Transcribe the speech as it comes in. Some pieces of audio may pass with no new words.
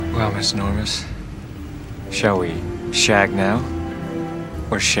Well, Miss Norris, shall we shag now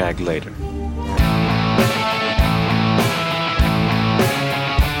or shag later?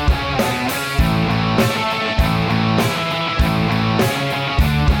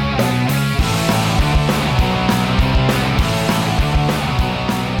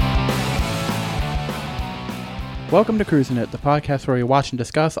 Welcome to Cruising It, the podcast where we watch and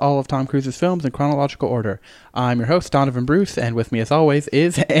discuss all of Tom Cruise's films in chronological order. I'm your host, Donovan Bruce, and with me as always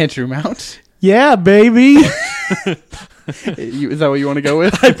is Andrew Mount. Yeah, baby. Is that what you want to go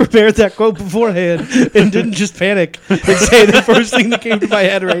with? I prepared that quote beforehand and didn't just panic and say the first thing that came to my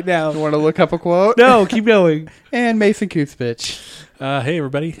head right now. You want to look up a quote? No, keep going. And Mason Kutzbich. Hey,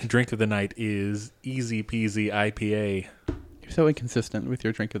 everybody. Drink of the night is Easy Peasy IPA. You're so inconsistent with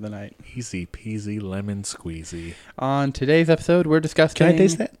your drink of the night. Easy peasy lemon squeezy. On today's episode, we're discussing... Can I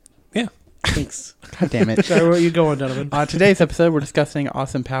taste that? Yeah. Thanks. God damn it. Sorry, where are you going, Donovan? On today's episode, we're discussing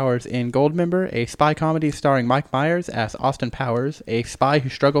Austin Powers in Goldmember, a spy comedy starring Mike Myers as Austin Powers, a spy who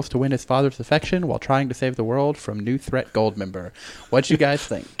struggles to win his father's affection while trying to save the world from new threat Goldmember. What'd you guys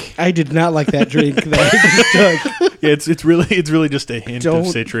think? I did not like that drink that I just took. Yeah, it's really just a hint of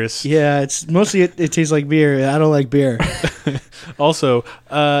citrus. Yeah, it's mostly it tastes like beer. I don't like beer. Also,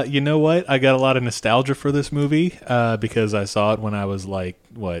 you know what? I got a lot of nostalgia for this movie because I saw it when I was like,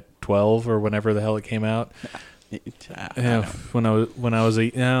 12 or whenever the hell it came out. When I was a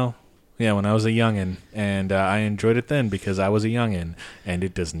youngin, and I enjoyed it then because I was a youngin, and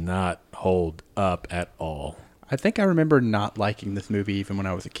it does not hold up at all. I think I remember not liking this movie even when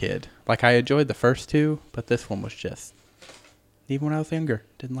I was a kid. Like, I enjoyed the first two, but this one was just... Even when I was younger,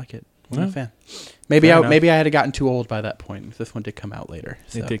 didn't like it. Wasn't a fan. Maybe I had gotten too old by that point. This one did come out later.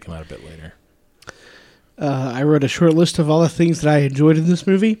 So. It did come out a bit later. I wrote a short list of all the things that I enjoyed in this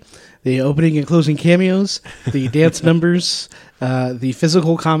movie. The opening and closing cameos, the dance numbers, the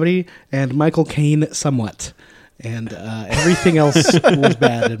physical comedy, and Michael Caine somewhat. And everything else was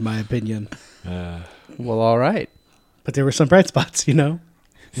bad, in my opinion. Well, all right. But there were some bright spots, you know?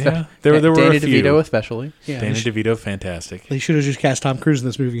 Yeah, there were Danny a few. DeVito especially. Yeah, Danny DeVito, fantastic. They should have just cast Tom Cruise in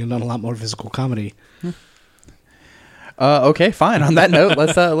this movie and done a lot more physical comedy. Okay, fine. On that note,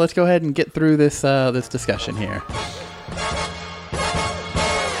 let's go ahead and get through this discussion here.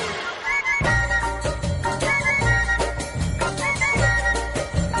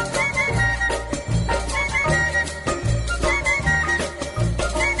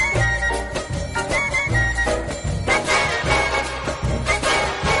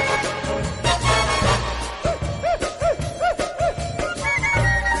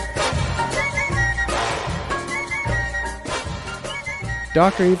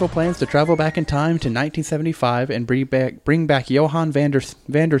 Dr. Evil plans to travel back in time to 1975 and bring back Johann van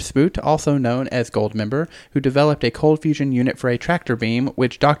der Smoot, also known as Goldmember, who developed a cold fusion unit for a tractor beam,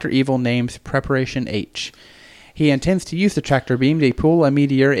 which Dr. Evil names Preparation H. He intends to use the tractor beam to pull a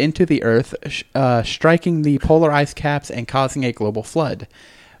meteor into the Earth, striking the polar ice caps and causing a global flood.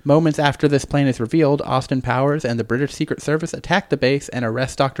 Moments after this plan is revealed, Austin Powers and the British Secret Service attack the base and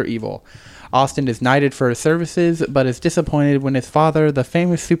arrest Dr. Evil. Austin is knighted for his services, but is disappointed when his father, the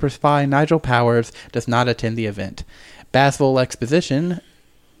famous super spy Nigel Powers, does not attend the event. Basville Exposition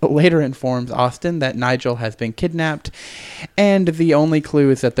later informs Austin that Nigel has been kidnapped, and the only clue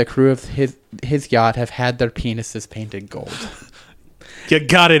is that the crew of his yacht have had their penises painted gold. You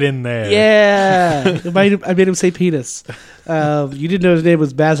got it in there. Yeah. I made him say penis. You didn't know his name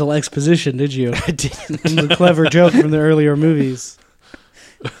was Basil Exposition, did you? I didn't. The clever joke from the earlier movies.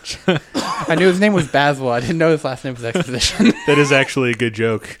 I knew his name was Basil. I didn't know his last name was Exposition. That is actually a good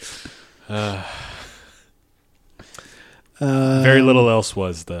joke. Very little else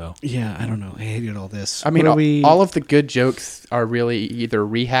was, though. Yeah, I don't know. I hated all this. I mean, all of the good jokes are really either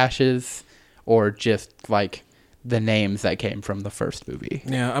rehashes or just like the names that came from the first movie.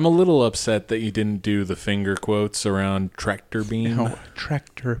 Yeah, I'm a little upset that you didn't do the finger quotes around tractor beam. No,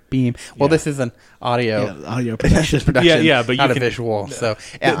 tractor beam. Well, this is an audio production. Yeah, but not you a visual. So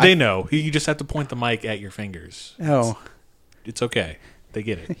they know. You just have to point the mic at your fingers. Oh, it's okay. They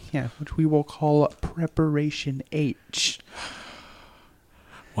get it. Yeah, which we will call Preparation H.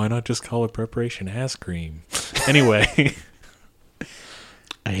 Why not just call it Preparation Ass Cream? Anyway.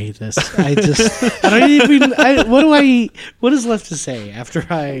 I hate this. What is left to say after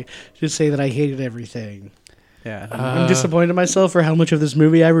I just say that I hated everything? Yeah. I'm disappointed in myself for how much of this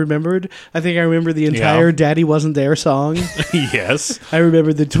movie I remembered. I think I remember the entire Daddy Wasn't There song. Yes. I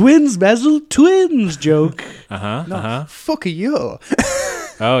remember the twins, Basil, twins joke. Fuck you.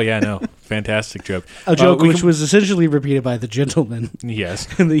 Oh, yeah, no. Fantastic joke. A joke which was essentially repeated by the gentleman.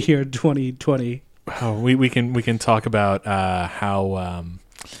 Yes. In the year 2020. Oh, we can talk about how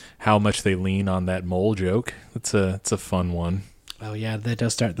how much they lean on that mole joke. It's a fun one. Oh yeah, that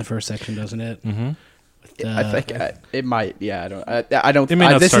does start in the first section, doesn't it? Mm-hmm. I think it might. Yeah, I don't. It may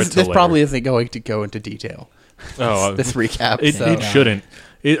not start till This probably later. isn't going to go into detail. Oh, This recap. it so. shouldn't.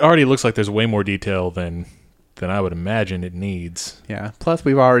 It already looks like there's way more detail than I would imagine it needs. Yeah. Plus,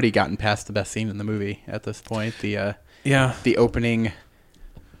 we've already gotten past the best scene in the movie at this point. The opening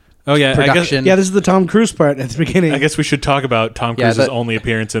Oh yeah. production. Yeah, this is the Tom Cruise part at the beginning. I guess we should talk about Tom Yeah, Cruise's that- only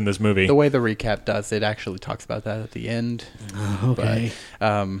appearance in this movie. The way the recap does it actually talks about that at the end. Okay.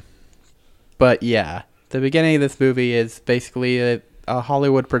 But yeah, the beginning of this movie is basically a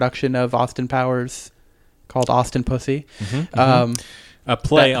Hollywood production of Austin Powers called Austin Pussy. A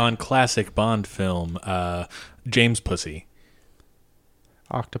play on classic Bond film, James Pussy.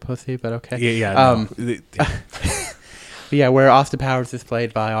 Octopussy, but okay. Yeah. No. But yeah, where Austin Powers is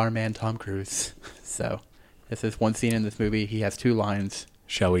played by our man Tom Cruise. So this is one scene in this movie. He has 2 lines.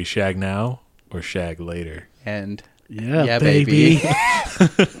 Shall we shag now or shag later? And Yeah, baby.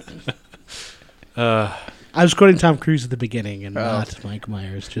 I was quoting Tom Cruise at the beginning and not Mike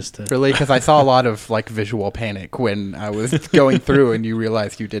Myers. Just to... Really, because I saw a lot of like visual panic when I was going through, and you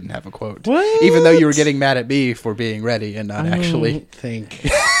realized you didn't have a quote, What? even though you were getting mad at me for being ready and not I actually. don't think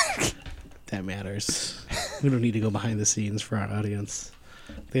that matters. We don't need to go behind the scenes for our audience.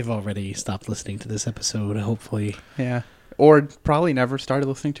 They've already stopped listening to this episode, hopefully. Yeah, or probably never started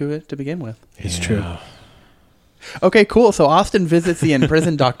listening to it to begin with. It's true. Okay, cool. So Austin visits the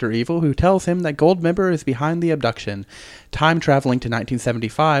imprisoned Dr. Evil, who tells him that Goldmember is behind the abduction. Time traveling to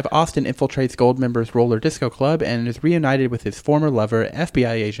 1975, Austin infiltrates Goldmember's roller disco club and is reunited with his former lover,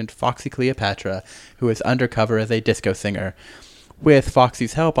 FBI agent Foxy Cleopatra, who is undercover as a disco singer. With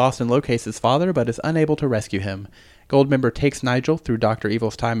Foxy's help, Austin locates his father, but is unable to rescue him. Goldmember takes Nigel through Dr.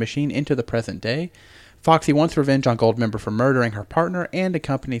 Evil's time machine into the present day. Foxy wants revenge on Goldmember for murdering her partner and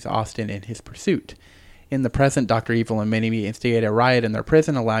accompanies Austin in his pursuit. In the present, Dr. Evil and Minimi instigate a riot in their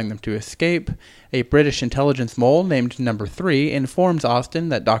prison, allowing them to escape. A British intelligence mole named Number 3 informs Austin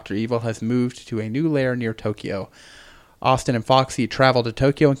that Dr. Evil has moved to a new lair near Tokyo. Austin and Foxy travel to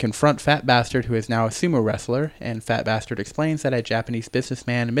Tokyo and confront Fat Bastard, who is now a sumo wrestler, and Fat Bastard explains that a Japanese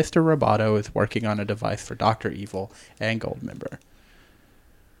businessman, Mr. Roboto, is working on a device for Dr. Evil and Goldmember.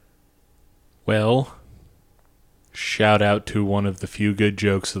 Well, shout out to one of the few good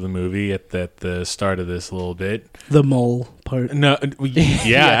jokes of the movie at the start of this little bit. The mole part. No,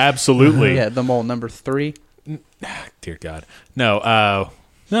 yeah, absolutely. Yeah, the mole number 3. Dear God, no.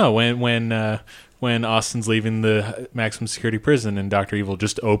 When Austin's leaving the maximum security prison and Dr. Evil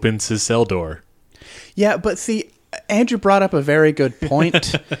just opens his cell door. Yeah, but see, Andrew brought up a very good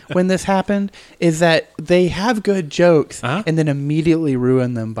point when this happened, is that they have good jokes and then immediately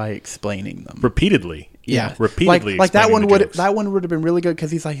ruin them by explaining them. Repeatedly. Yeah, Repeatedly. like that explaining one the jokes. would have been really good because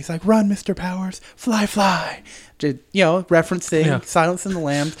he's like, run, Mr. Powers, fly, fly, referencing Silence in the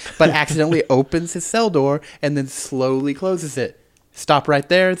Lambs, but accidentally opens his cell door and then slowly closes it. Stop right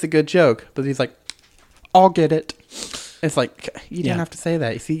there. It's a good joke, but he's like, I'll get it. It's like, you didn't have to say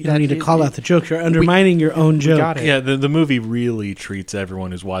that. You see, You don't need to call out the joke. You're undermining your own joke. got it. Yeah, the movie really treats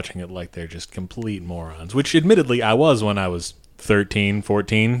everyone who's watching it like they're just complete morons, which admittedly I was when I was 13,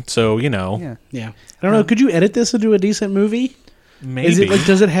 14, so, Yeah. Yeah. I don't know. Could you edit this into a decent movie? maybe. Is it like?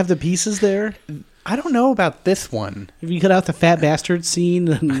 Does it have the pieces there? I don't know about this one. If you cut out the fat bastard scene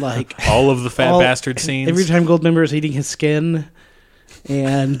and like all of the fat all- bastard scenes. every time Goldmember is eating his skin,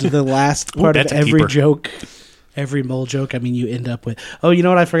 and the last part of that's a every keeper. joke, every mole joke. I mean, you end up with. Oh, you know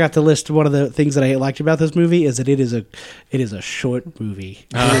what? I forgot to list. One of the things that I liked about this movie is that it is a short movie.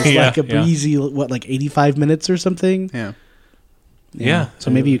 It is yeah, like a yeah. breezy, like 85 minutes or something. Yeah. Yeah. So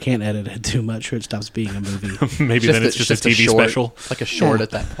maybe you can't edit it too much, or it stops being a movie. Maybe then it's just a TV short, special. like a short Yeah. at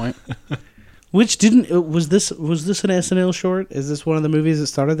that point. Which didn't was this an SNL short? Is this one of the movies that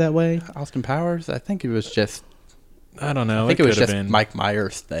started that way? Austin Powers, I think it was just. I don't know. I think it was could have just been. Mike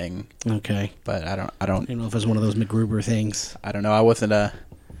Myers' thing, Okay, but I don't I don't know if it was one of those MacGruber things. know. I wasn't a.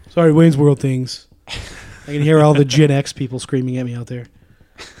 Sorry, Wayne's World things. I can hear all the Gen X people screaming at me out there.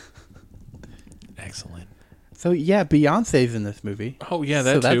 Excellent. So yeah, Beyonce's in this movie. Oh yeah,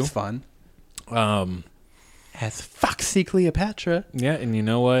 so that too. that's fun. Um, As Foxy Cleopatra. yeah, and you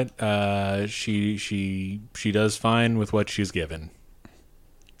know what? She does fine with what she's given.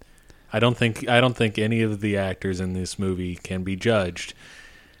 I don't think any of the actors in this movie can be judged,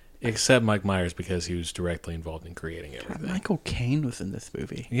 except Mike Myers because he was directly involved in creating everything. Michael Caine was in this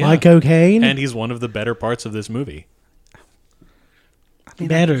movie. Yeah. Like cocaine. And he's one of the better parts of this movie.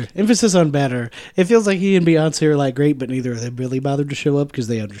 Better. Emphasis on better. It feels like he and Beyonce are like great, but neither of them really bothered to show up because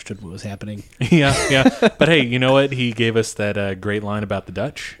they understood what was happening. Yeah. But hey, you know what? He gave us that great line about the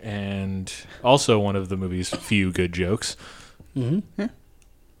Dutch, and also one of the movie's few good jokes. Mm-hmm.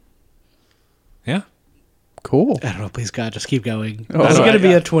 Yeah. Cool. I don't know. Please, God, just keep going. Oh, It's no, going to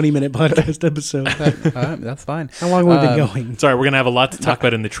be I- a 20-minute podcast episode. That's fine. How long have we been going? Sorry, we're gonna have a lot to talk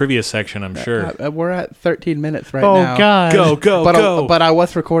about in the trivia section, I'm sure. We're at 13 minutes right Oh, now. God. Go. But I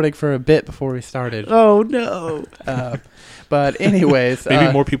was recording for a bit before we started. Oh, no. But anyways,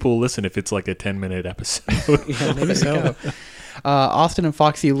 Maybe more people will listen if it's like a 10-minute episode. Yeah, maybe There so. you go. Austin and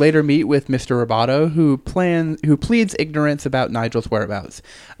Foxy later meet with Mr. Roboto, who pleads ignorance about Nigel's whereabouts.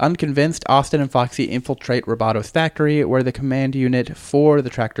 Unconvinced, Austin and Foxy infiltrate Roboto's factory, where the command unit for the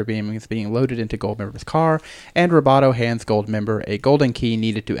tractor beam is being loaded into Goldmember's car, and Roboto hands Goldmember a golden key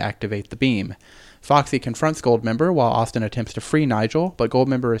needed to activate the beam. Foxy confronts Goldmember while Austin attempts to free Nigel, but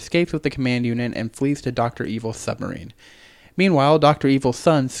Goldmember escapes with the command unit and flees to Dr. Evil's submarine. Meanwhile, Dr. Evil's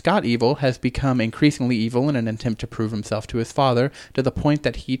son, Scott Evil, has become increasingly evil in an attempt to prove himself to his father, to the point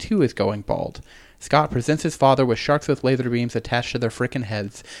that he too is going bald. Scott presents his father with sharks with laser beams attached to their frickin'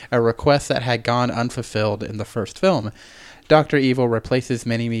 heads, a request that had gone unfulfilled in the first film. Dr. Evil replaces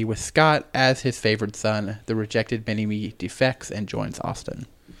Mini-Me with Scott as his favored son. The rejected Mini-Me defects and joins Austin.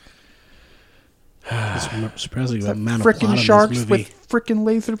 It's surprisingly the amount of Frickin' plot in sharks this movie. with frickin'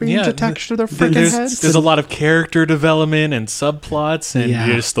 laser beams attached to their frickin' there's, heads. There's a lot of character development and subplots, and Yeah.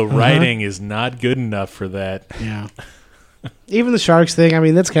 just the writing is not good enough for that. Yeah. Even the sharks thing, I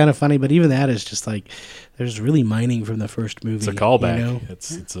mean, that's kind of funny, but even that is just like, there's really mining from the first movie. It's a callback. You know?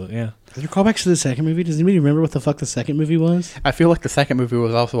 It's a, yeah. Are there callbacks to the second movie? Does anybody remember what the fuck the second movie was? I feel like the second movie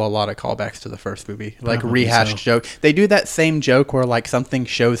was also a lot of callbacks to the first movie, like Probably rehashed so. joke. They do that same joke where like something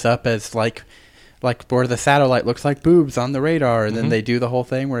shows up as like where the satellite looks like boobs on the radar, and then they do the whole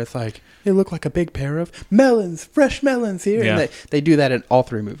thing where it's like they look like a big pair of melons, fresh melons here. Yeah. And they do that in all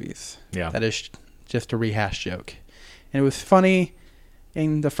three movies. Yeah. That is just a rehash joke, and it was funny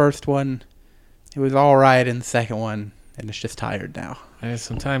in the first one. It was all right in the second one, and it's just tired now.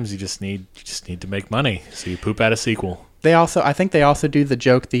 Sometimes you just need to make money, so you poop out a sequel. I think they also do the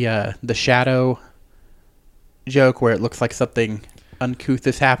joke, the shadow joke, where it looks like something uncouth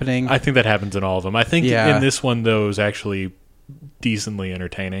is happening. I think that happens in all of them. I think Yeah. in this one, though, is actually decently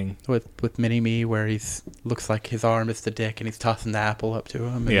entertaining. with Mini-Me, where he's looks like his arm is the dick, and he's tossing the apple up to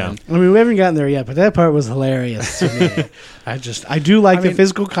him. And Yeah. then- I mean, we haven't gotten there yet, but that part was hilarious to me. I do like I the mean-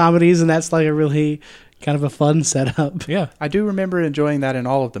 physical comedies, and that's like a really kind of a fun setup. Yeah. I do remember enjoying that in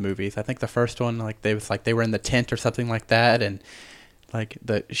all of the movies. I think the first one, they were in the tent or something like that, and like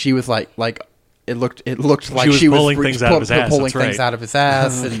she was like it looked like was she was pulling things out of his ass, pulling that's things right. out of his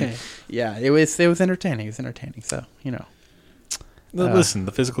ass, Okay. and yeah, it was entertaining. It was entertaining. So Listen,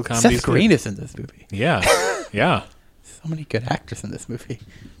 the physical comedy. Seth Green is in this movie. Yeah. Yeah. So many good actors in this movie.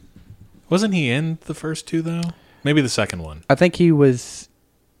 Wasn't he in the first two, though? Maybe the second one. I think he was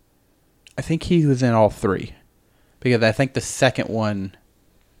in all three, because I think the second one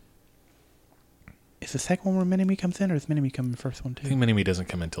is the second one where Mini-Me comes in, or is Mini-Me come in the first one I think too? Mini-Me doesn't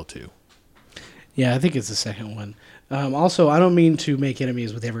come until 2. Yeah, I think it's the second one. Also, I don't mean to make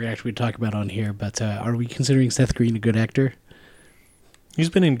enemies with every actor we talk about on here, but are we considering Seth Green a good actor? He's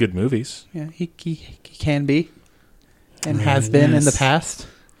been in good movies. Yeah, he can be, and has been in the Yes. past.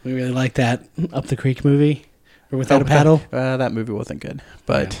 We really like that Up the Creek movie, or Without a Paddle. That movie wasn't good,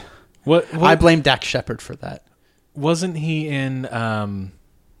 but What I blame Dax Shepard for that. wasn't he in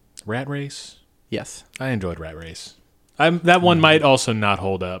Rat Race? Yes. I enjoyed Rat Race. That one might also not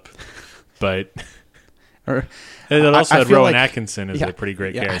hold up, but Or it also I had feel Rowan like- Atkinson as a pretty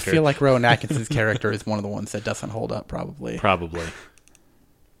great yeah, character. I feel like Rowan Atkinson's character is one of the ones that doesn't hold up, probably. Probably.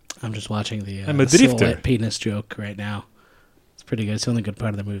 I'm just watching the I'm a drifter. silhouette penis joke right now. It's pretty good. It's the only good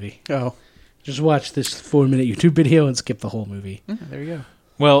part of the movie. Oh, Just watch this 4-minute YouTube video and skip the whole movie. there you go.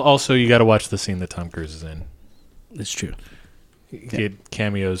 Well, also, you got to watch the scene that Tom Cruise is in. It's true. Get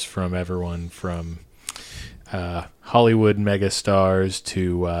cameos from everyone from Hollywood megastars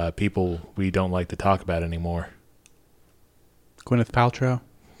to people we don't like to talk about anymore. Gwyneth Paltrow.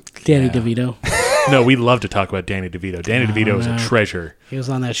 Danny Yeah. DeVito. No, we love to talk about Danny DeVito. Danny DeVito is a no. treasure. He was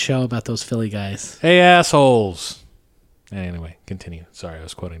on that show about those Philly guys. Hey, assholes. Anyway, continue. Sorry, I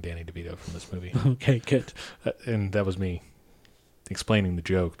was quoting Danny DeVito from this movie. Okay, good. And that was me explaining the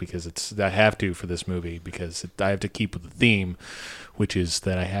joke because I have to for this movie because I have to keep with the theme, which is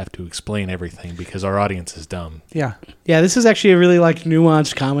that I have to explain everything because our audience is dumb. Yeah. Yeah, this is actually a really like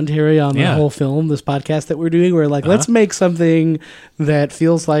nuanced commentary on the Yeah. whole film, this podcast that we're doing. We're like, let's make something that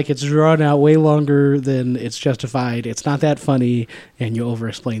feels like it's drawn out way longer than it's justified. It's not that funny, and you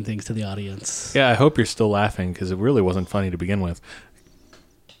over-explain things to the audience. Yeah, I hope you're still laughing because it really wasn't funny to begin with.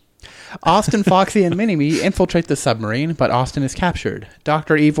 Austin, Foxy, and Mini-Me infiltrate the submarine, but Austin is captured.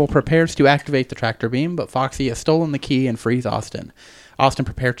 Dr. Evil prepares to activate the tractor beam, but Foxy has stolen the key and frees Austin. Austin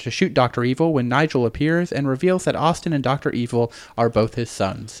prepares to shoot Dr. Evil when Nigel appears and reveals that Austin and Dr. Evil are both his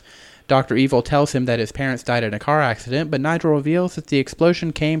sons. Dr. Evil tells him that his parents died in a car accident, but Nigel reveals that the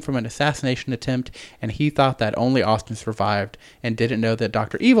explosion came from an assassination attempt, and he thought that only Austin survived, and didn't know that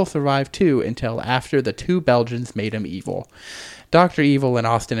Dr. Evil survived too until after the two Belgians made him evil. Dr. Evil and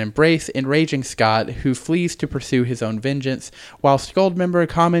Austin embrace enraging Scott, who flees to pursue his own vengeance, whilst Goldmember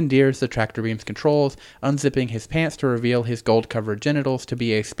commandeers the tractor beam's controls, unzipping his pants to reveal his gold-covered genitals to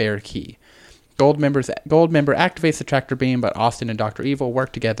be a spare key. Goldmember activates the tractor beam, but Austin and Dr. Evil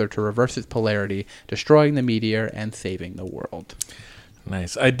work together to reverse its polarity, destroying the meteor and saving the world.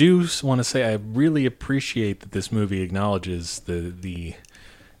 Nice. I do want to say I really appreciate that this movie acknowledges the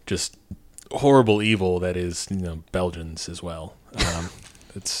just horrible evil that is Belgians as well.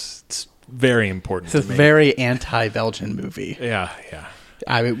 It's very important. It's a to me. very anti-Belgian movie. Yeah.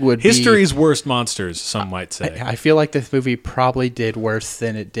 It would History's worst monsters, some might say. I feel like this movie probably did worse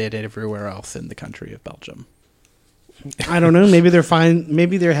than it did everywhere else in the country of Belgium. I don't know. Maybe they're fine.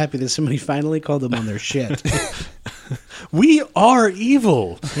 Maybe they're happy that somebody finally called them on their shit. We are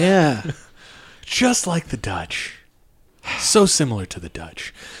evil, Yeah. just like the Dutch. So similar to the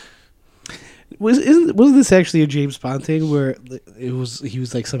Dutch. Wasn't this actually a James Bond thing where he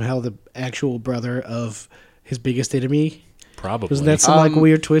was like somehow the actual brother of his biggest enemy? Probably. Wasn't that some like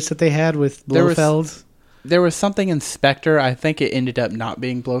weird twist that they had with Blofeld? There was something in Spectre. I think it ended up not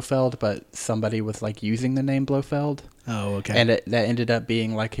being Blofeld, but somebody was like using the name Blofeld. Oh, okay. And that ended up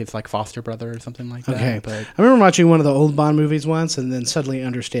being like his like foster brother or something like that. Okay. But I remember watching one of the old Bond movies once and then suddenly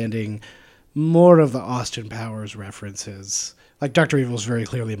understanding more of the Austin Powers references. Like Dr. Evil is very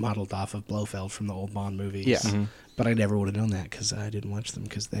clearly modeled off of Blofeld from the old Bond movies. Yeah. Mm-hmm. But I never would have known that because I didn't watch them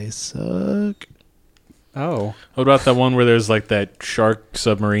because they suck. oh, What about that one where there's like that shark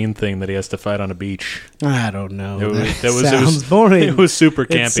submarine thing that he has to fight on a beach? I don't know. It was Sounds boring. It was super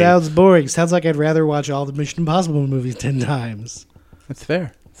campy. It sounds boring. Sounds like I'd rather watch all the Mission Impossible movies 10 times. that's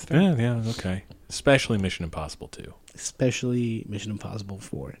fair. That's fair. Yeah, okay. Especially Mission Impossible 2. Especially Mission Impossible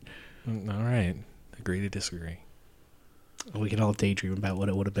 4. All right. Agree to disagree. We can all daydream about what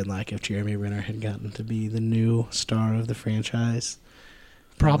it would have been like if Jeremy Renner had gotten to be the new star of the franchise.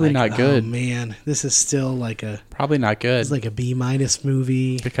 Probably not good. Oh man, this is still like a Probably not good. it's like a B-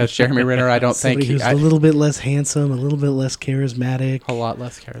 movie. Because Jeremy Renner, I don't think Somebody who's a little bit less handsome, a little bit less charismatic, a lot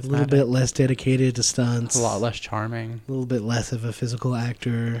less charismatic, a little bit less dedicated to stunts, a lot less charming. a little bit less of a physical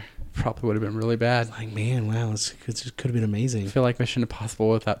actor. Probably would have been really bad. Like man, wow, it could have been I amazing. feel like Mission Impossible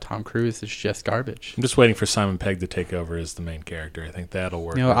without Tom Cruise is just garbage. I'm just waiting for Simon Pegg to take over as the main character. I think that'll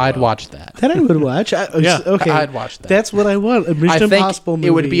work. You know, really I'd well. watch that. That I would watch. Yeah, okay, I'd watch that. That's what I want. A I Mission think Impossible movie.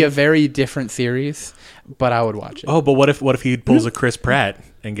 it would be a very different series, but I would watch it. Oh, but what if he pulls a Chris Pratt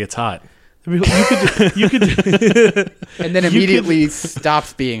and gets hot? You could And then immediately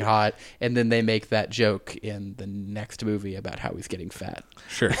stops being hot, and then they make that joke in the next movie about how he's getting fat.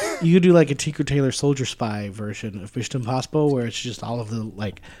 Sure. You could do like a Tinker Tailor Soldier Spy version of Mission Impossible, where it's just all of the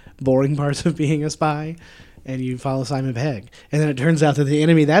like boring parts of being a spy, and you follow Simon Pegg. And then it turns out that the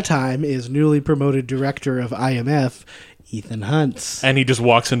enemy that time is newly promoted director of IMF, Ethan Hunt. And he just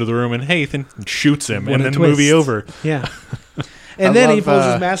walks into the room and, hey, Ethan, and shoots him, What and a then the twist. movie over. Yeah. And then he love, pulls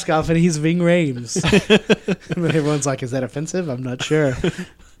his mask off and he's Ving Rhames. And then everyone's like, is that offensive? I'm not sure.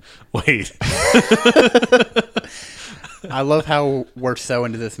 Wait. I love how we're so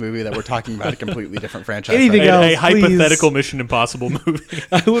into this movie that we're talking about a completely different franchise. Anything right A else, hypothetical please. Mission Impossible movie.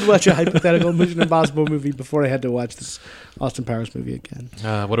 I would watch a hypothetical Mission Impossible movie before I had to watch this Austin Powers movie again.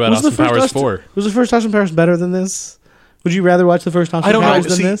 What about Was the Austin first Powers Austin- 4? Was the first Austin Powers better than this? Would you rather watch the first Austin I don't know. Powers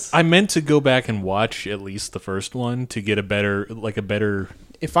than See, this? I meant to go back and watch at least the first one to get a better.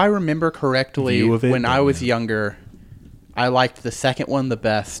 If I remember correctly, View of it, when I but was yeah. younger, I liked the second one the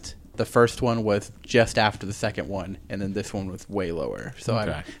best. The first one was just after the second one, and then this one was way lower. So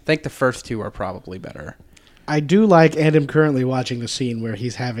Okay. I think the first two are probably better. I do like, and am currently watching the scene where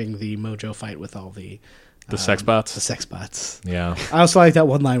he's having the Mojo fight with all the sex bots. The sex bots. Yeah. I also like that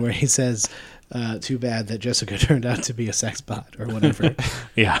one line where he says, "Too bad that Jessica turned out to be a sex bot," or whatever.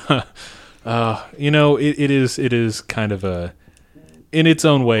 Yeah. It is kind of a in its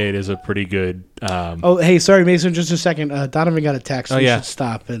own way, it is a pretty good. Oh, hey, sorry, Mason. Just a second. Donovan got a text. Oh, We yeah. should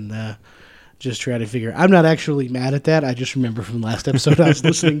stop and just try to figure. I'm not actually mad at that. I just remember from last episode I was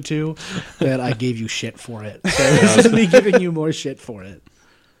listening to that I gave you shit for it. So this is me giving you more shit for it.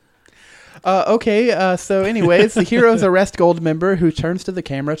 So anyways, the heroes arrest Goldmember, who turns to the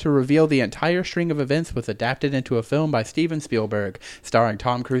camera to reveal the entire string of events was adapted into a film by Steven Spielberg, starring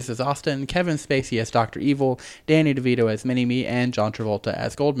Tom Cruise as Austin, Kevin Spacey as Dr. Evil, Danny DeVito as Mini-Me, and John Travolta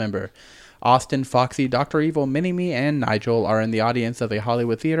as Goldmember. Austin, Foxy, Dr. Evil, Mini-Me, and Nigel are in the audience of a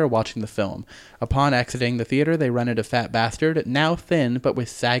Hollywood theater watching the film. Upon exiting the theater, they run into Fat Bastard, now thin but with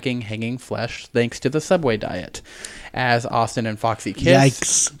sagging, hanging flesh thanks to the Subway diet. As Austin and Foxy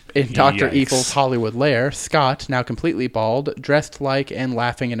kiss Yikes. in Dr. Yikes. Evil's Hollywood lair, Scott, now completely bald, dressed like and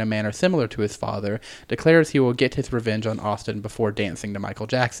laughing in a manner similar to his father, declares he will get his revenge on Austin before dancing to Michael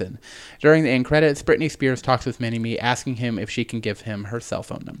Jackson. During the end credits, Britney Spears talks with Mini-Me, asking him if she can give him her cell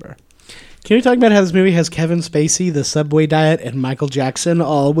phone number. Can we talk about how this movie has Kevin Spacey, the Subway diet, and Michael Jackson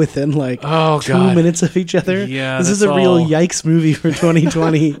all within like 2 God. minutes of each other? Yeah, this is that's a real all- yikes movie for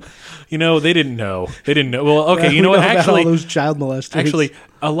 2020. You know, they didn't know. Well, okay. We You know what? about Actually, all those child molesters. Actually,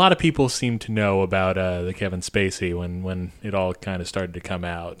 a lot of people seem to know about the Kevin Spacey when it all kind of started to come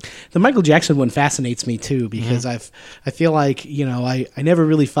out. the Michael Jackson one fascinates me too because I feel like I never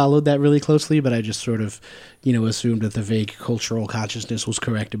really followed that really closely, but I just sort of assumed that the vague cultural consciousness was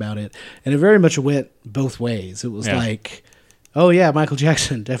correct about it, and it very much went both ways. It was Yeah. like, oh yeah, Michael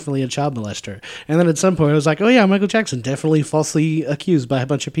Jackson, definitely a child molester, and then at some point I was like, oh yeah, Michael Jackson, definitely falsely accused by a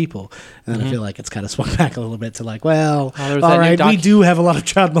bunch of people, and then I feel like it's kind of swung back a little bit to like, well, there's all that new right, we doc- do have a lot of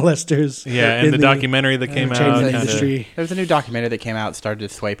child molesters. Yeah, and in the documentary that came out. entertainment kinda- industry. There was a new documentary that came out, started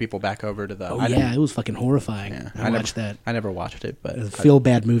to sway people back over to the... Oh I yeah, didn't- it was fucking horrifying. yeah, I watched that. I never watched it, but... Feel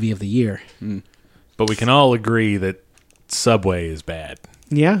bad movie of the year. But we can all agree that Subway is bad.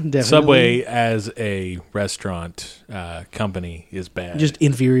 Yeah, definitely. Subway as a restaurant company is bad. Just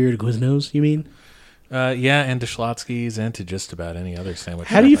inferior to Quiznos, you mean? Yeah, and to Schlotsky's and to just about any other sandwich.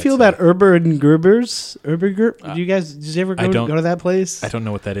 How do you shop, feel I'd say. about Urber and Gerber's? Do you guys, did you ever I go don't- to that place? I don't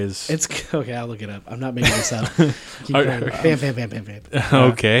know what that is. It's okay. I'll look it up. I'm not making this up. Keep going. Bam, bam, bam, bam, bam.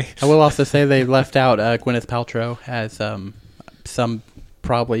 Okay. I will also say they left out Gwyneth Paltrow as some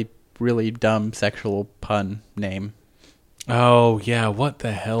probably really dumb sexual pun name. Oh yeah, what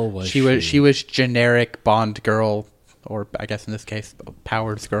the hell was she? She was generic Bond girl, or I guess in this case,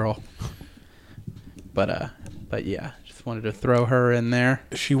 Powers girl. But yeah, just wanted to throw her in there.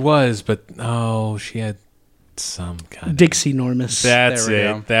 She was, but she had some kind of. Dixie Normus. That's There we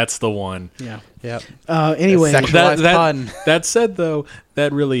it. go. That's the one. Yeah. Yep. Anyway, Sexual- Sexualized pun. That said, though,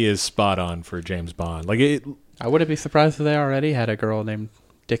 that really is spot on for James Bond. Like it. I wouldn't be surprised if they already had a girl named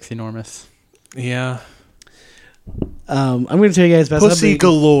Dixie Normus. Yeah. I'm going to tell you guys about Pussy something.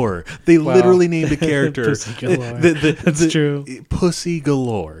 galore. They Well- literally named a character. Pussy galore. That's true. Pussy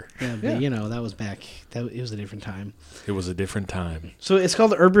galore. Yeah, but, that was back. It was a different time. It was a different time. So it's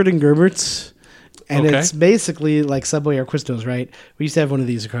called Herbert and Gerbert's, and Okay. it's basically like Subway or Quiznos, right? We used to have one of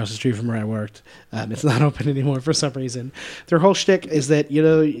these across the street from where I worked. It's not open anymore for some reason. Their whole shtick is that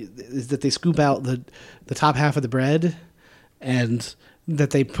is that they scoop out the top half of the bread, and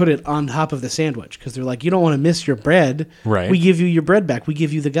that they put it on top of the sandwich because they're like, you don't want to miss your bread. Right. We give you your bread back. We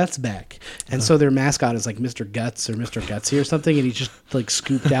give you the guts back. And so their mascot is like Mr. Guts or Mr. Gutsy or something, and he just like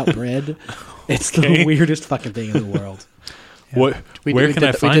scooped out bread. It's Okay. the weirdest fucking thing in the world. What? We Where did- can we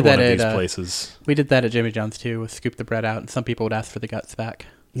I did find that one of at, these places? We did that at Jimmy John's too. Scoop the bread out, and some people would ask for the guts back.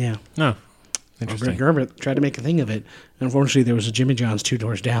 Yeah. No. Herbert Interesting. Gerbert tried to make a thing of it. Unfortunately, there was a Jimmy John's 2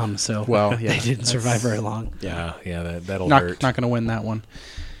 doors down, so Well, yeah, they didn't survive very long. Yeah. That'll Not hurt. going to win that one.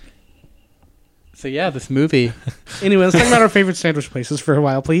 So yeah, this movie. Anyway, let's talk about our favorite sandwich places for a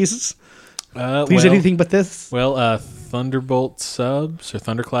while, please. Please, well, anything but this. Well, Thunderbolt Subs or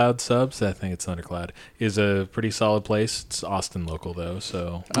Thundercloud Subs, I think it's Thundercloud, is a pretty solid place. It's Austin local though,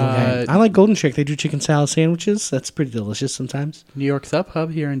 so Okay. I like Golden Chick. They do chicken salad sandwiches. That's pretty delicious sometimes. New York Sub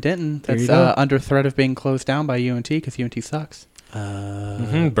Hub here in Denton. There That's you go. under threat of being closed down by UNT because UNT sucks.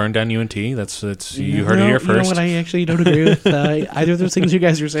 burn down UNT. That's you heard it here You know first. what? I actually don't agree with either of those things you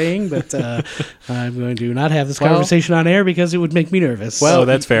guys are saying, but I'm going to not have this Well- conversation on air because it would make me nervous. Well,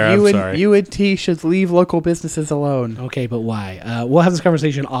 that's fair. I'm sorry. UNT should leave local businesses alone. okay, but why? We'll have this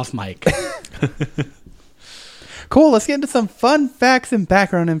conversation off mic. Cool. Let's get into some fun facts and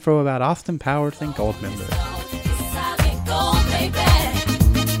background info about Austin Powers and Goldmember.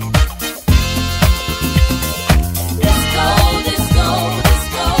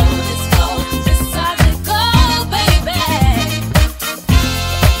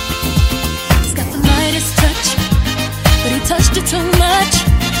 Touched it too much.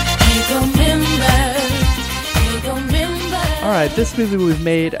 right, this movie was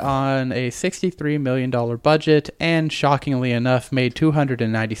made on a $63 million budget and, shockingly enough, made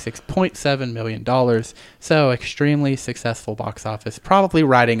 $296.7 million. So, extremely successful box office. Probably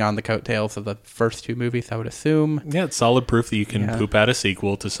riding on the coattails of the first two movies, I would assume. Yeah, it's solid proof that you can Yeah. poop out a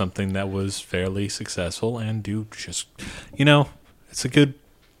sequel to something that was fairly successful and do just, it's a good,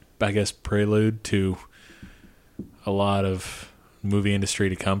 I guess, prelude to a lot of movie industry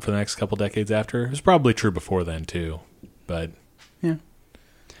to come for the next couple decades after. It was probably true before then, too. But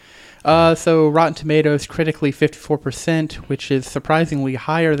so Rotten Tomatoes critically 54%, which is surprisingly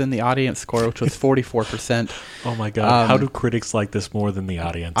higher than the audience score, which was 44%. oh my god, how do critics like this more than the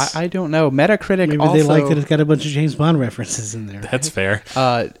audience? I don't know. Metacritic Maybe also, they like that it's got a bunch of James Bond references in there. That's fair.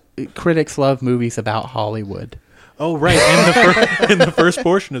 critics love movies about Hollywood. Oh right, and the first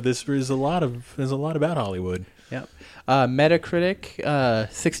portion of this is a lot about Hollywood. Yep.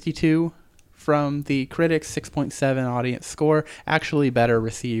 Metacritic 62 from the critics, 6.7 audience score. Actually better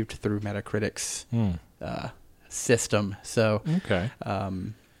received through Metacritic's system. So Okay.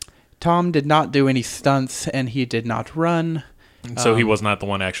 Tom did not do any stunts and he did not run. So he was not the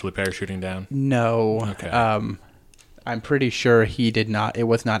one actually parachuting down? No. Okay. I'm pretty sure he did not. It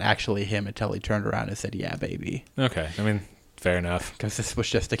was not actually him until he turned around and said, "Yeah, baby." Okay. I mean, fair enough. Because this was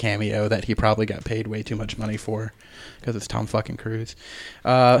just a cameo that he probably got paid way too much money for, because it's Tom fucking Cruise.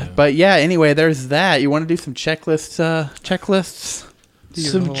 But yeah, anyway, there's that. You want to do some checklists? Do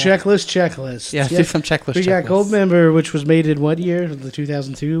your Some whole- checklists. Yeah, do some checklist. We got Goldmember, which was made in what year? The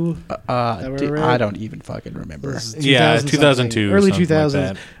 2002? I don't even fucking remember. This is Yeah, 2000 2002, something. Early something like 2000s.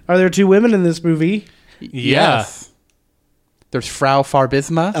 that. Are there two women in this movie? Yes. There's Frau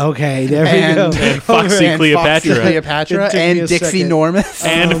Farbisma. Okay, there we and, go. And Foxy and Cleopatra. Foxy Cleopatra It took me and a Dixie second. Normus.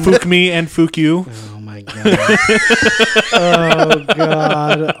 And Fook Me and Fook You. Oh my god. Oh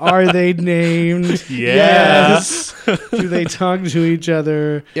god. Are they named? Yeah. Yes. Do they talk to each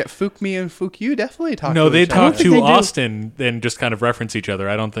other? Yeah, Fook Me and Fook You definitely talk No, to they each talk other. think to they do. Austin and just kind of reference each other.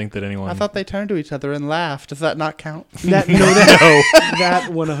 I don't think that anyone. I thought they turned to each other and laughed. Does that not count? That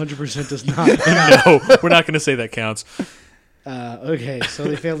 100% does not count. No, we're not going to say that counts. Okay, so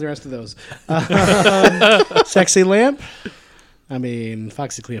they failed the rest of those. Sexy lamp. I mean,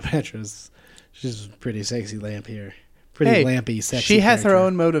 Foxy Cleopatra's. She's a pretty sexy lamp here. Pretty Hey, lampy, sexy. She has her character.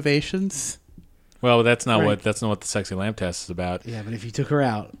 own motivations. Well, that's not Right. what the sexy lamp test is about. Yeah, but if you took her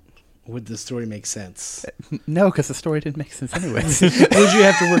out, would the story make sense? No, because the story didn't make sense anyways. Would you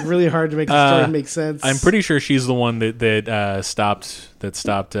have to work really hard to make the story make sense? I'm pretty sure she's the one that stopped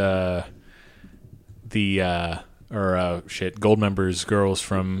Goldmember's girls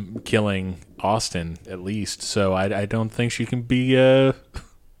from killing Austin, at least. So I don't think she can be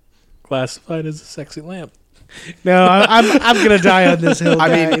classified as a sexy lamp. No, I'm gonna die on this hill, I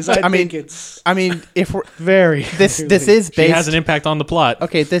mean- guys. I mean, think it's I mean, if we're very this is She based. has an impact on the plot.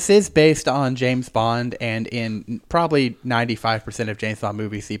 Okay, this is based on James Bond, and in probably 95% of James Bond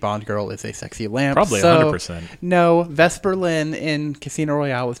movies, the Bond girl is a sexy lamp. Probably So, 100%. No, Vesper Lynn in Casino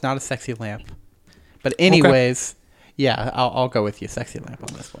Royale was not a sexy lamp. But anyways, yeah, I'll go with you, sexy lamp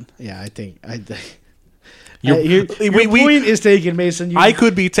on this one. Yeah, I think Your- your we- point is taken, Mason. You I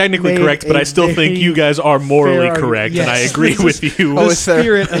could be technically made correct, but a I still think very you guys are morally fair correct, and I yes. agree This with is- you. The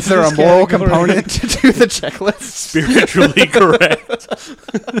spirit of is there a this moral category. component to the checklist? Spiritually correct.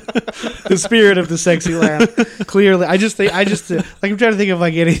 the spirit of the sexy lamp. Clearly, I just like I'm trying to think of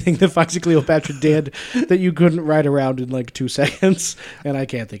like anything that Foxy Cleopatra did that you couldn't ride around in like 2 seconds, and I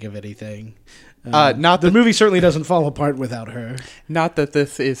can't think of anything. Not The that movie certainly doesn't fall apart without her. Not that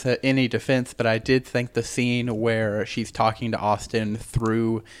this is any defense, but I did think the scene where she's talking to Austin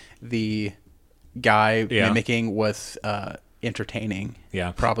through the guy Yeah. mimicking was entertaining.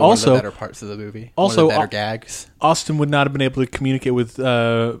 Yeah. Probably Also- one of the better parts of the movie. also, one of the better gags. Austin would not have been able to communicate with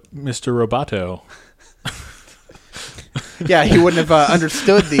Mr. Roboto. Yeah, he wouldn't have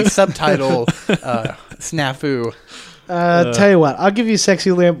understood the subtitle snafu. Tell you what, I'll give you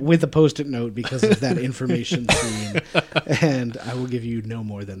Sexy Lamp with a post-it note because of that information scene, and I will give you no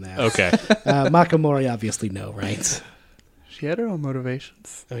more than that. Okay. Makamori obviously no, right? She had her own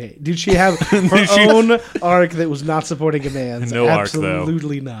motivations. Okay. Did she have her own arc that was not supporting a man's? No arc, though.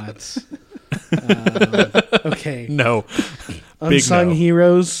 Absolutely not. Okay. No. Unsung no.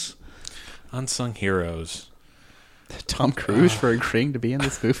 heroes. Unsung heroes. Tom Cruise for agreeing to be in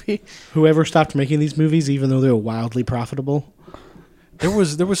this movie. Whoever stopped making these movies, even though they were wildly profitable. There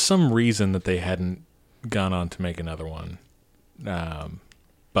was some reason that they hadn't gone on to make another one.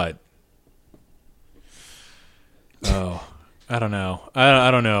 But I don't know.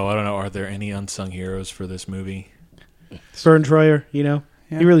 I don't know. Are there any unsung heroes for this movie? Vern Troyer, you know,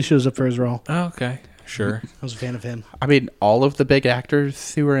 Yeah. he really shows up for his role. Oh, okay. Sure. I was a fan of him. I mean, all of the big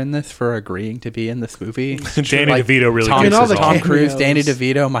actors who were in this for agreeing to be in this movie. Danny Like, DeVito really Tom, kicks all us the off. Tom Cruise, cameos.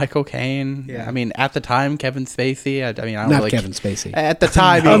 Danny DeVito, Michael Caine. Yeah. I mean, at the time, Kevin Spacey. I mean, I don't Not really. Kevin Spacey. At the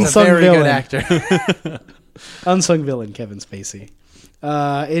time, he was a Unsung very villain. good actor. Unsung villain Kevin Spacey.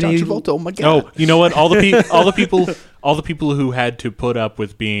 John Travolta, oh my god. Oh, you know what? All the people who had to put up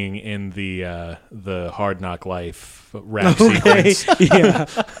with being in the Hard Knock Life rap Okay. sequence. Yeah.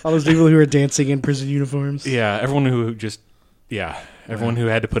 All those people who are dancing in prison uniforms. Yeah, everyone who everyone who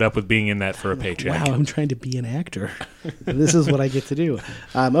had to put up with being in that for a paycheck. Wow, I'm trying to be an actor. This is what I get to do.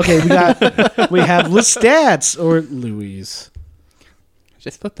 Okay, we have Lestats or Louise.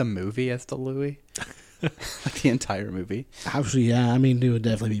 Just put the movie as the Louis. Like the entire movie. Actually, yeah, I mean, it would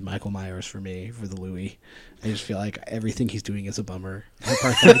definitely be Michael Myers for me for the Louis. I just feel like everything he's doing is a bummer. The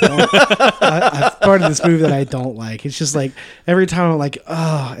part that I don't, part of this movie that I don't like. It's just like every time I'm like,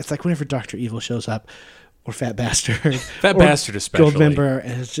 oh, it's like whenever Dr. Evil shows up, or Fat Bastard, Fat or Bastard especially. Goldmember,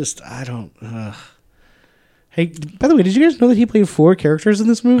 and it's just I don't. Hey, by the way, did you guys know that he played 4 characters in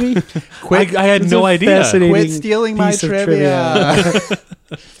this movie? I had It's no a idea. fascinating Quit stealing my piece of trivia.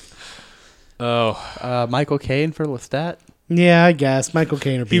 Oh, Michael Caine for Lestat. Yeah, I guess Michael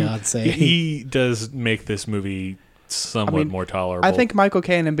Caine or Beyonce. he does make this movie somewhat more tolerable. I think Michael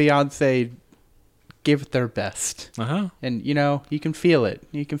Caine and Beyonce give it their best. Uh-huh. And, you know, you can feel it.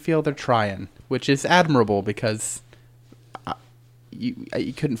 You can feel they're trying, which is admirable because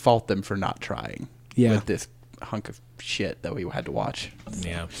you couldn't fault them for not trying Yeah. with this hunk of shit that we had to watch.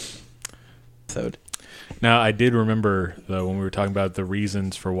 Yeah. So, Now, I did remember, though, when we were talking about the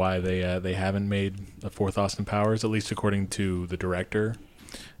reasons for why they haven't made a 4th Austin Powers, at least according to the director,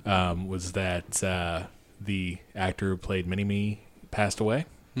 was that the actor who played Mini-Me passed away.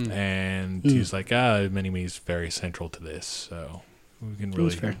 And he's like, Mini-Me's very central to this, so we can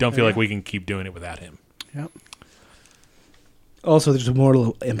really fair. don't feel like we can keep doing it without him. yep. Also, there's a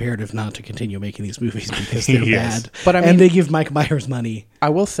moral imperative not to continue making these movies because they're Yes. bad. But I mean- and they give Mike Myers money. I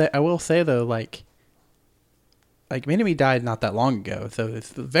will say though, like Mini-Me died not that long ago, so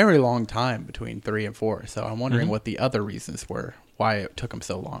it's a very long time between 3 and 4. So I'm wondering what the other reasons were, why it took them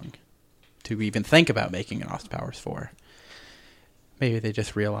so long to even think about making an Austin Powers 4. Maybe they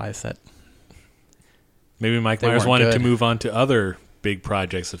just realized that. Maybe Mike They Myers weren't wanted to good. move on to other big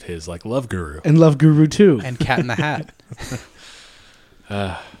projects of his, like Love Guru. And Love Guru too. And Cat in the Hat.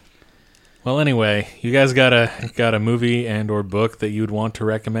 Well, anyway, you guys got a movie and or book that you'd want to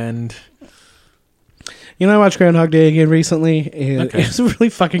recommend? You know, I watched Groundhog Day again recently, and Okay. it was a really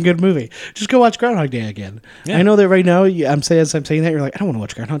fucking good movie. Just go watch Groundhog Day again. Yeah. I know that right now, as I'm saying that, you're like, I don't want to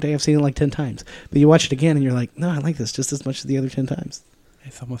watch Groundhog Day. I've seen it like 10 times. But you watch it again, and you're like, no, I like this just as much as the other 10 times.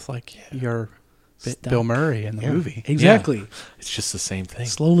 It's almost like you're Stuck. Bill Murray in the Yeah, movie. Exactly. It's just the same thing.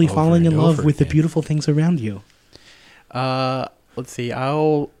 Slowly over falling in and love over with the again. beautiful things around you. Let's see.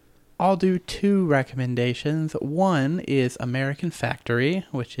 I'll do 2 recommendations. One is American Factory,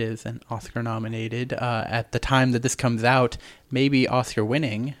 which is an Oscar nominated. At the time that this comes out, maybe Oscar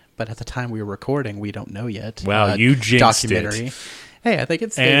winning, but at the time we were recording, we don't know yet. Wow, you jinxed documentary. it. Hey, I think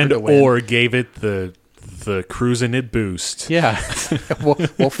it's And favored to win. or gave it the cruising it boost. Yeah,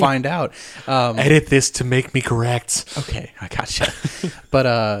 we'll find out. Edit this to make me correct. Okay, I gotcha.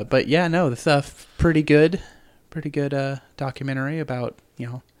 But yeah, no, this stuff pretty good documentary about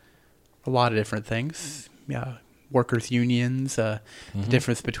a lot of different things. Yeah, workers' unions, the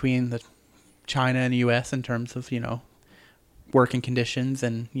difference between the China and the U.S. in terms of working conditions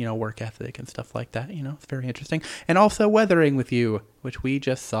and work ethic and stuff like that. It's very interesting. And also Weathering with You, which we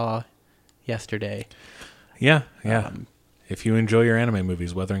just saw yesterday. Yeah. If you enjoy your anime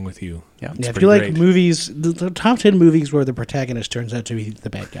movies, Weathering with You. Yeah. It's Yeah, if pretty you like great. movies, the top 10 movies where the protagonist turns out to be the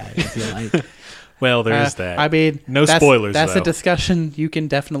bad guy, I feel like. Well, there is that. I mean, No that's- spoilers, That's though. a discussion you can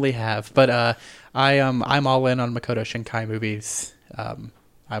definitely have. But I'm all in on Makoto Shinkai movies.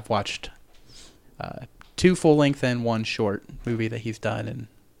 I've watched 2 full length and 1 short movie that he's done, and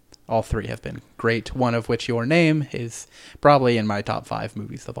all 3 have been great. One of which Your Name is probably in my top 5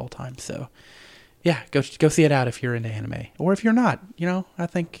 movies of all time. So yeah, go see it out if you're into anime, or if you're not. I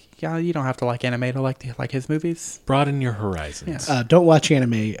think you don't have to like anime to like his movies. Broaden your horizons. Don't watch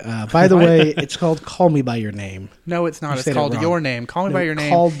anime. By the way, it's called Call Me By Your Name. No, it's not. You It's said it called wrong. Your Name. Call Me No, by Your Name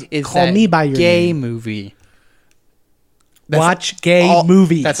called is Call that Me By Your gay Name. movie. Watch gay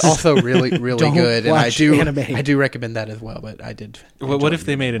movies. That's also really, really Don't good, and I watch do anime. I do recommend that as well. But I did. What if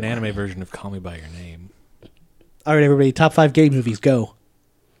they made an anime version of Call Me By Your Name? All right, everybody. Top 5 gay movies. Go.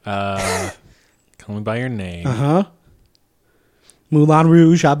 Call Me By Your Name. Uh-huh. Moulin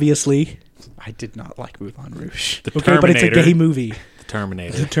Rouge, obviously. I did not like Moulin Rouge. The Okay, but it's a Terminator. gay movie. The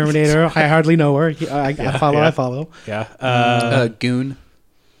Terminator. Terminator. I hardly know her. I follow. yeah. I follow. Yeah. Goon.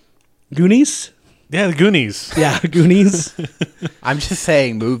 Goonies. Yeah, the Goonies. Yeah, Goonies. I'm just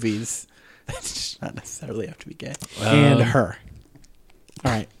saying movies. That does not necessarily have to be gay. And her.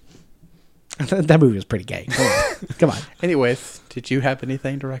 All right. That movie was pretty gay. Come on. Anyways, did you have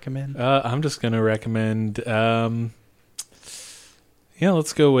anything to recommend? I'm just going to recommend...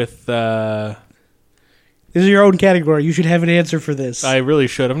 let's go with... This is your own category. You should have an answer for this. I really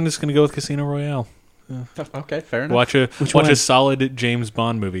should. I'm just going to go with Casino Royale. Okay, fair enough. Watch one? a solid James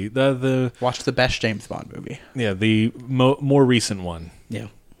Bond movie. Watch the best James Bond movie. The more recent one. Yeah.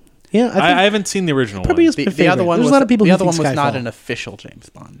 Yeah, I haven't seen the original probably one. is The other one There's was a lot of people the who other one think was not Skyfall. an official James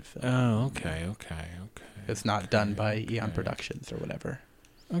Bond film. Oh, okay. It's not done by Eon Productions or whatever.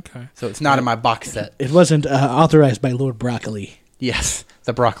 Okay. So it's not in my box set. It wasn't authorized by Lord Broccoli. Yes,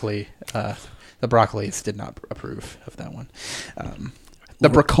 the Broccolis did not approve of that one. The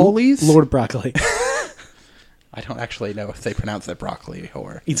Broccolis? Lord Broccoli. I don't actually know if they pronounce it broccoli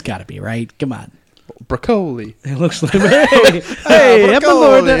or He's got to be, right? Come on. broccoli. It looks like, hey,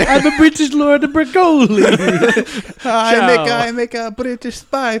 I'm a British Lord of Broccoli. I make a British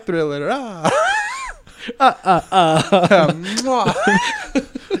spy thriller.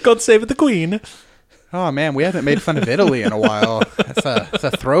 Mwah. God save the Queen. Oh man, we haven't made fun of Italy in a while. It's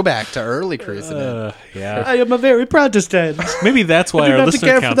a throwback to early cruising. Yeah. I am a very Protestant. Maybe that's why I do our not listener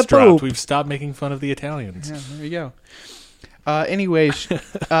care for counts the Pope. dropped. We've stopped making fun of the Italians. Yeah, there you go. Anyways,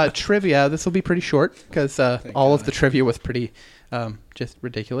 trivia. This will be pretty short because all of the trivia was pretty just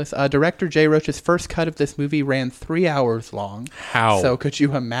ridiculous. Director Jay Roach's first cut of this movie ran 3 hours long. How? So could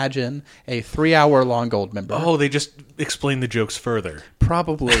you imagine a 3-hour-long Goldmember? Oh, they just explained the jokes further.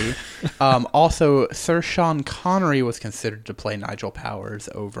 Probably. Also, Sir Sean Connery was considered to play Nigel Powers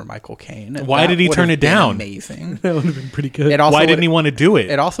over Michael Caine. Why did he would turn have it been down? Amazing. That would have been pretty good. Why didn't he want to do it?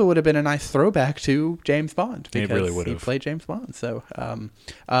 It also would have been a nice throwback to James Bond It because really would he have. played James Bond. So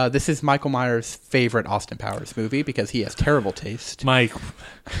this is Michael Myers' favorite Austin Powers movie because he has terrible taste. Mike.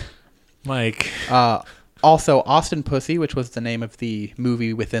 Also, Austin Pussy, which was the name of the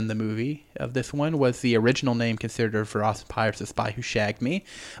movie within the movie of this one, was the original name considered for Austin Powers, The Spy Who Shagged Me.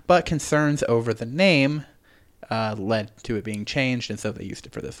 But concerns over the name led to it being changed, and so they used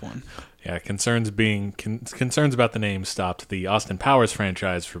it for this one. Yeah, concerns about the name stopped the Austin Powers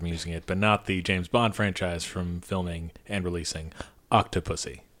franchise from using it, but not the James Bond franchise from filming and releasing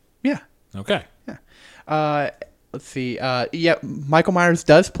Octopussy. Yeah. Okay. Let's see. Michael Myers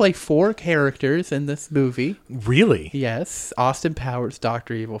does play 4 characters in this movie. Really? Yes. Austin Powers,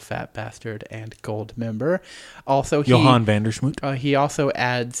 Dr. Evil, Fat Bastard, and Goldmember. Also, Johann Vandersmoot. he also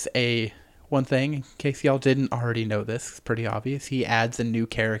adds one thing, in case y'all didn't already know this, it's pretty obvious. He adds a new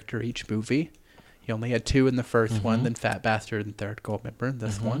character each movie. He only had 2 in the first one, then Fat Bastard and third Goldmember in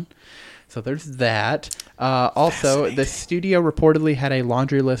this one. So there's that. Also, the studio reportedly had a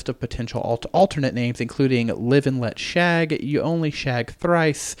laundry list of potential alternate names, including Live and Let Shag, You Only Shag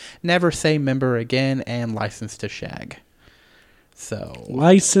Thrice, Never Say Member Again, and License to Shag. So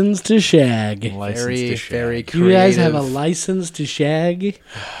License to shag. very creative. You guys have a license to shag?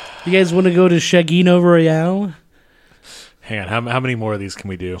 You guys want to go to Shagino Royale? Hang on, how many more of these can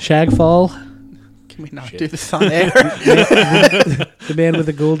we do? Shagfall? Can we not do this on air? The man with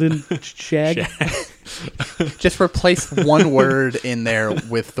the golden shag? Just replace one word in there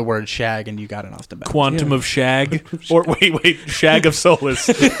with the word shag, and you got an Austin Powers. Quantum of Shag? Or wait, Shag of Solace.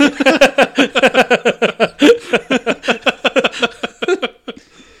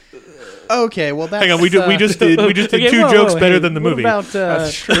 Okay, well that's... Hang on, we just did Okay, 2 whoa, jokes whoa, better hey, than the what movie. About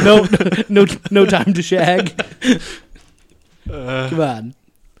no time to shag? Come on.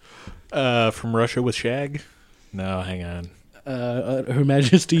 From Russia with Shag? No, hang on. Her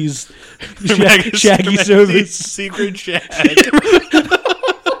Majesty's Her Majesty's Shaggy Service. Secret Shag.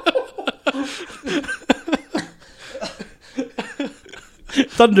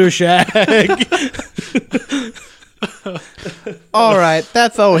 Thunder Shag. All right,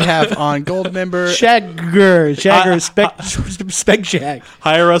 that's all we have on Goldmember. Shagger, Spec Shag.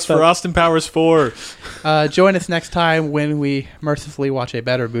 Hire us for Austin Powers 4. Join us next time when we mercifully watch a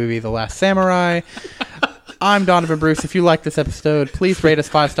better movie, The Last Samurai. I'm Donovan Bruce. If you like this episode, please rate us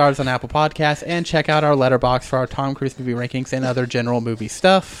 5 stars on Apple Podcasts and check out our letterbox for our Tom Cruise movie rankings and other general movie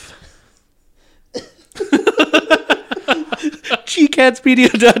stuff.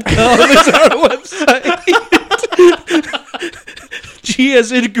 GCatsmedia.com is our website. G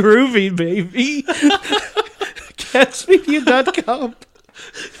as in groovy, baby. Catsmedia.com.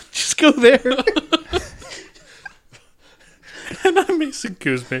 Just go there. And I'm Mason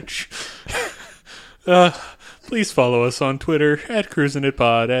Kuzmich. Please follow us on Twitter at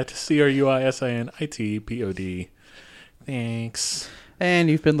cruisinitpod, at CRUISINITPOD. Thanks. And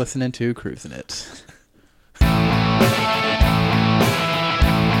you've been listening to Cruisin' It.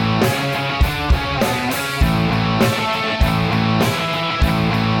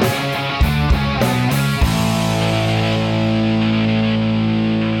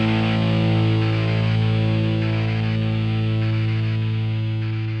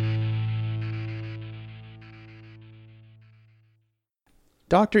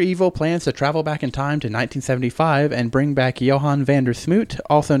 Dr. Evil plans to travel back in time to 1975 and bring back Johan van der Smoot,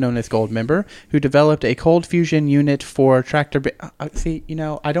 also known as Goldmember, who developed a cold fusion unit for tractor... See,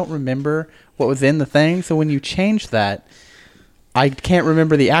 I don't remember what was in the thing, so when you change that, I can't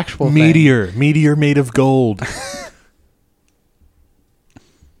remember the actual thing. Meteor made of gold.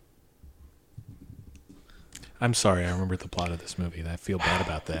 I'm sorry, I remember the plot of this movie. I feel bad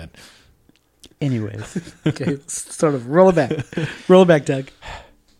about that. Anyways. Okay, sort of roll it back. Roll it back, Doug.